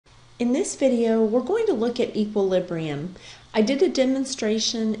In this video, we're going to look at equilibrium. I did a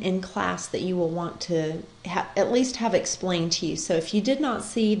demonstration in class that you will want to at least have explained to you. So if you did not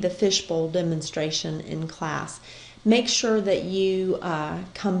see the fishbowl demonstration in class, make sure that you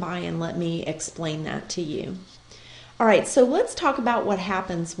come by and let me explain that to you. All right, so let's talk about what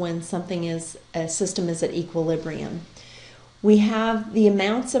happens when a system is at equilibrium. We have the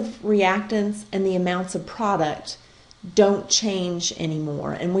amounts of reactants and the amounts of product don't change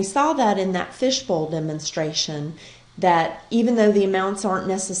anymore. And we saw that in that fishbowl demonstration, that even though the amounts aren't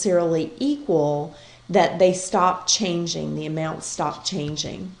necessarily equal, that they stop changing, the amounts stop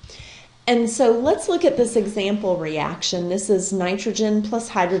changing. And so let's look at this example reaction. This is nitrogen plus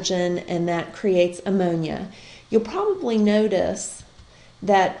hydrogen, and that creates ammonia. You'll probably notice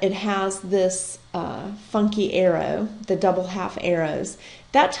that it has this funky arrow, the double half arrows.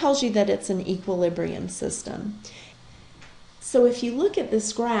 That tells you that it's an equilibrium system. So if you look at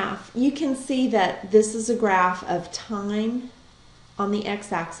this graph, you can see that this is a graph of time on the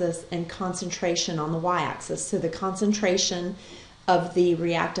x-axis and concentration on the y-axis. So the concentration of the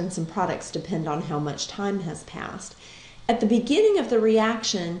reactants and products depend on how much time has passed. At the beginning of the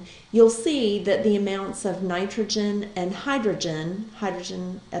reaction, you'll see that the amounts of nitrogen and hydrogen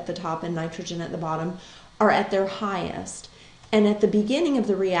at the top and nitrogen at the bottom, are at their highest. And at the beginning of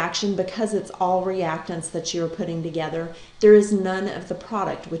the reaction, because it's all reactants that you're putting together, there is none of the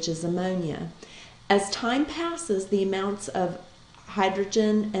product, which is ammonia. As time passes, the amounts of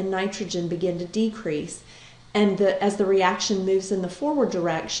hydrogen and nitrogen begin to decrease. And as the reaction moves in the forward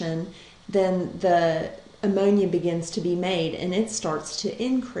direction, then the ammonia begins to be made and it starts to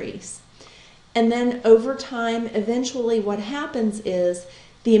increase. And then over time, eventually what happens is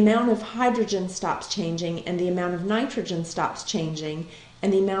the amount of hydrogen stops changing and the amount of nitrogen stops changing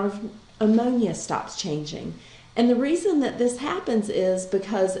and the amount of ammonia stops changing. And the reason that this happens is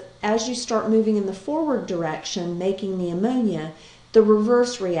because as you start moving in the forward direction, making the ammonia, the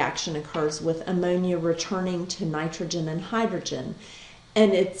reverse reaction occurs with ammonia returning to nitrogen and hydrogen.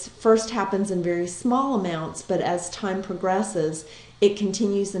 And it first happens in very small amounts, but as time progresses, it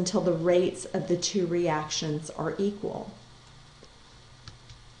continues until the rates of the two reactions are equal.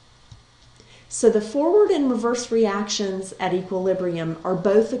 So the forward and reverse reactions at equilibrium are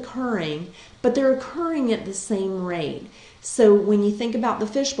both occurring, but they're occurring at the same rate. So when you think about the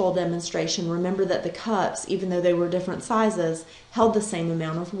fishbowl demonstration, remember that the cups, even though they were different sizes, held the same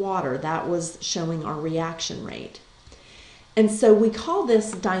amount of water. That was showing our reaction rate. And so we call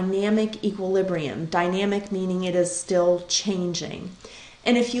this dynamic equilibrium. Dynamic meaning it is still changing.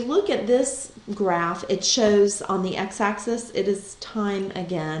 And if you look at this graph, it shows on the x-axis, it is time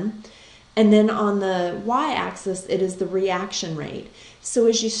again. And then on the y-axis, it is the reaction rate. So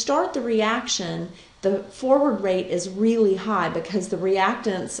as you start the reaction, the forward rate is really high because the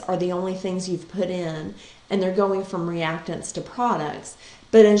reactants are the only things you've put in, and they're going from reactants to products.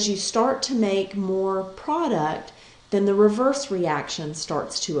 But as you start to make more product, then the reverse reaction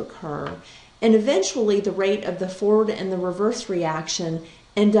starts to occur. And eventually, the rate of the forward and the reverse reaction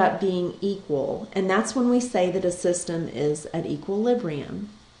end up being equal. And that's when we say that a system is at equilibrium.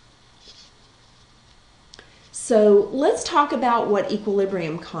 So let's talk about what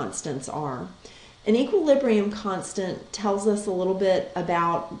equilibrium constants are. An equilibrium constant tells us a little bit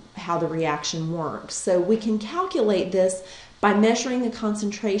about how the reaction works. So we can calculate this by measuring the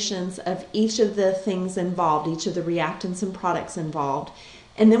concentrations of each of the things involved, each of the reactants and products involved,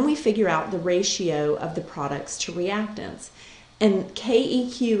 and then we figure out the ratio of the products to reactants. And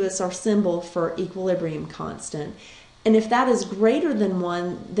KEQ is our symbol for equilibrium constant. And if that is greater than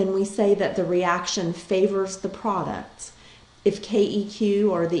 1, then we say that the reaction favors the products. If KEQ,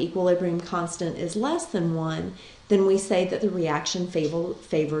 or the equilibrium constant, is less than 1, then we say that the reaction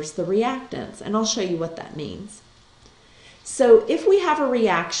favors the reactants. And I'll show you what that means. So if we have a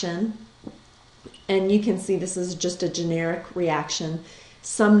reaction, and you can see this is just a generic reaction,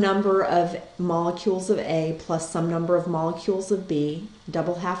 some number of molecules of A plus some number of molecules of B,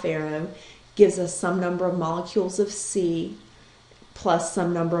 double half arrow, gives us some number of molecules of C plus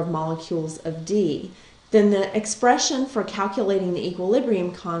some number of molecules of D. Then the expression for calculating the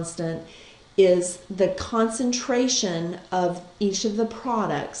equilibrium constant is the concentration of each of the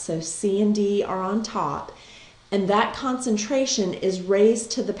products. So C and D are on top, and that concentration is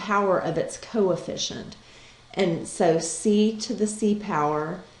raised to the power of its coefficient. And so C to the C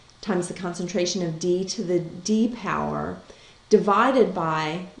power times the concentration of D to the D power divided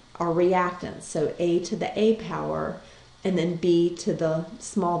by our reactants, so A to the A power, and then B to the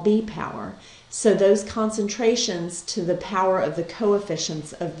small b power. So those concentrations to the power of the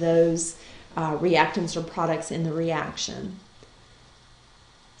coefficients of those reactants or products in the reaction.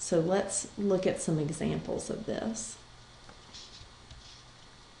 So let's look at some examples of this.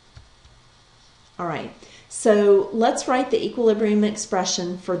 All right, so let's write the equilibrium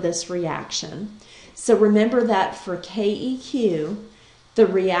expression for this reaction. So remember that for KEQ, the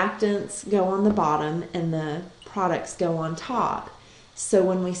reactants go on the bottom and the products go on top. So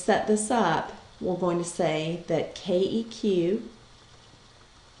when we set this up, we're going to say that KEQ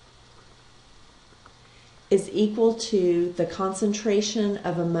is equal to the concentration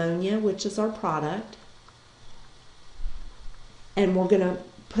of ammonia, which is our product, and we're going to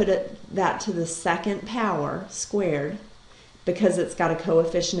put that to the second power squared because it's got a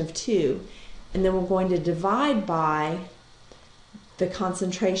coefficient of 2. And then we're going to divide by the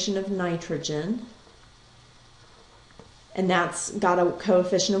concentration of nitrogen, and that's got a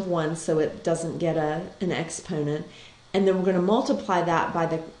coefficient of 1, so it doesn't get an exponent. And then we're going to multiply that by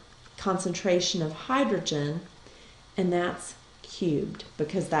the concentration of hydrogen, and that's cubed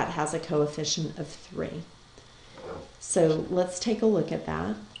because that has a coefficient of 3. So let's take a look at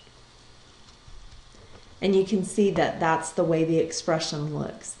that. And you can see that that's the way the expression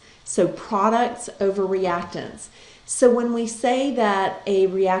looks. So products over reactants. So when we say that a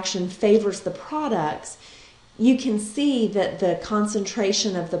reaction favors the products, you can see that the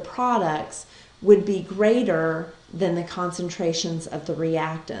concentration of the products would be greater than the concentrations of the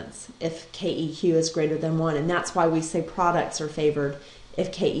reactants if KEQ is greater than 1. And that's why we say products are favored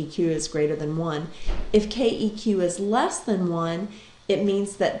if KEQ is greater than 1. If KEQ is less than 1, it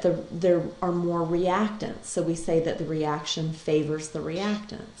means that there are more reactants. So we say that the reaction favors the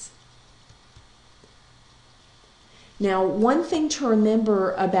reactants. Now, one thing to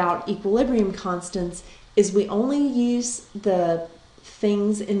remember about equilibrium constants is we only use the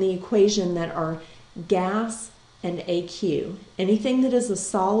things in the equation that are gas and AQ. Anything that is a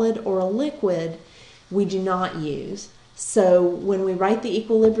solid or a liquid, we do not use. So when we write the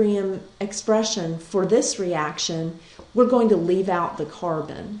equilibrium expression for this reaction, we're going to leave out the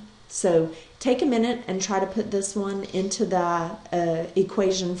carbon. So take a minute and try to put this one into the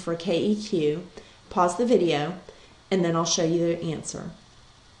equation for KEQ. Pause the video, and then I'll show you the answer.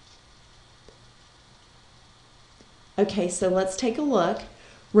 Okay, so let's take a look.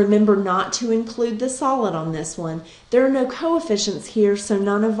 Remember not to include the solid on this one. There are no coefficients here, so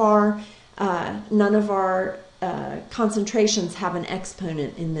none of our concentrations have an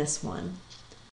exponent in this one.